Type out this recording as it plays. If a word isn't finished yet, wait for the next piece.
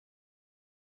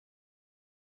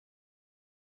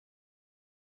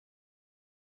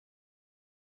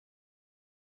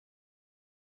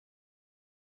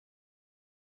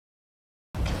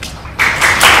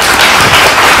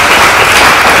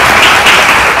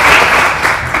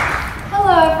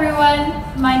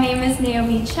my name is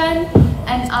Naomie Chen,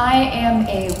 and I am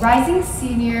a rising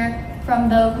senior from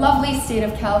the lovely state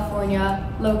of California,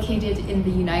 located in the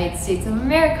United States of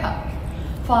America.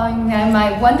 Following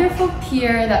my wonderful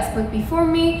peer that spoke before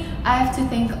me, I have to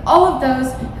thank all of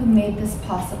those who made this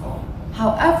possible.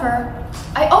 However,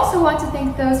 I also want to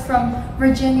thank those from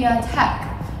Virginia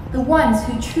Tech, the ones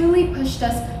who truly pushed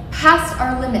us past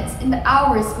our limits in the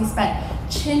hours we spent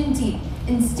chin deep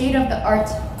in state-of-the-art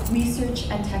research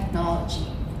and technology.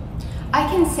 I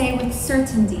can say with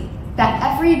certainty that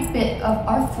every bit of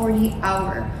our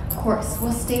 40-hour course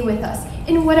will stay with us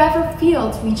in whatever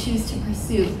field we choose to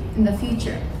pursue in the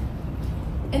future.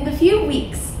 In the few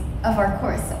weeks of our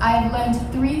course, I have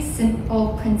learned 3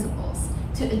 simple principles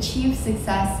to achieve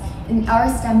success in our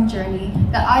STEM journey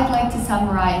that I'd like to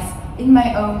summarize in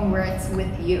my own words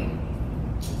with you.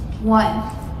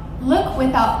 1. Look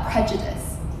without prejudice.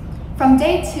 From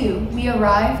day 2, we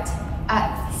arrived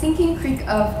at Sinking Creek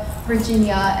of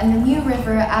Virginia and the New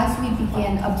River as we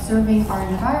began observing our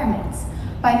environments.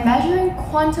 By measuring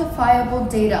quantifiable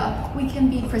data, we can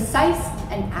be precise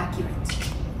and accurate.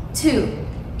 2.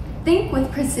 Think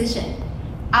with precision.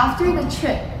 After the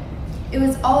trip, it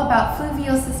was all about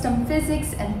fluvial system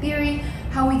physics and theory,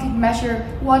 how we could measure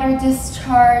water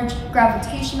discharge,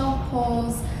 gravitational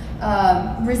pulls,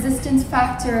 resistance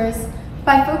factors.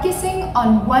 By focusing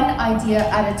on one idea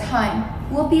at a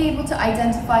time, we'll be able to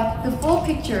identify the full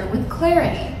picture with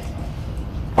clarity.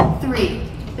 3.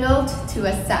 Build to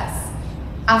assess.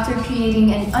 After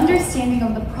creating an understanding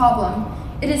of the problem,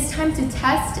 it is time to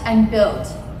test and build.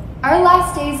 Our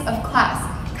last days of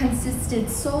class consisted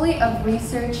solely of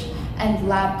research and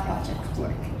lab project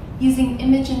work, using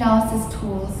image analysis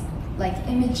tools like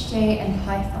ImageJ and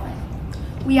Python.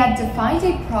 We had defined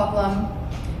a problem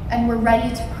and were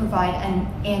ready to provide an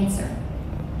answer.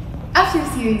 After a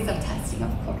series of testing,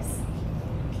 of course.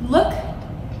 Look,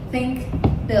 think,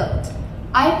 build.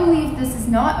 I believe this is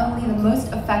not only the most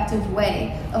effective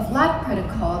way of lab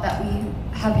protocol that we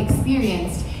have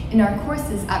experienced in our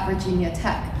courses at Virginia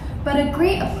Tech, but a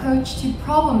great approach to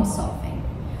problem solving.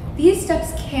 These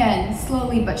steps can,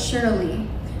 slowly but surely,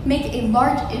 make a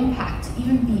large impact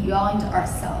even beyond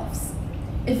ourselves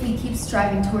if we keep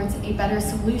striving towards a better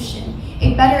solution,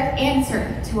 a better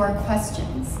answer to our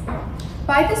questions.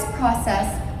 By this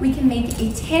process, we can make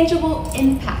a tangible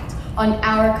impact on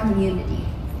our community.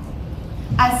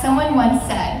 As someone once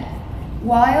said,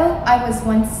 while I was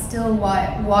once still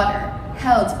water,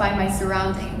 held by my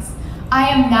surroundings, I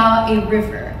am now a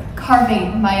river,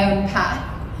 carving my own path.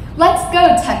 Let's go,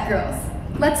 Tech Girls.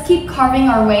 Let's keep carving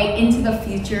our way into the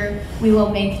future we will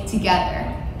make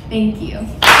together. Thank you.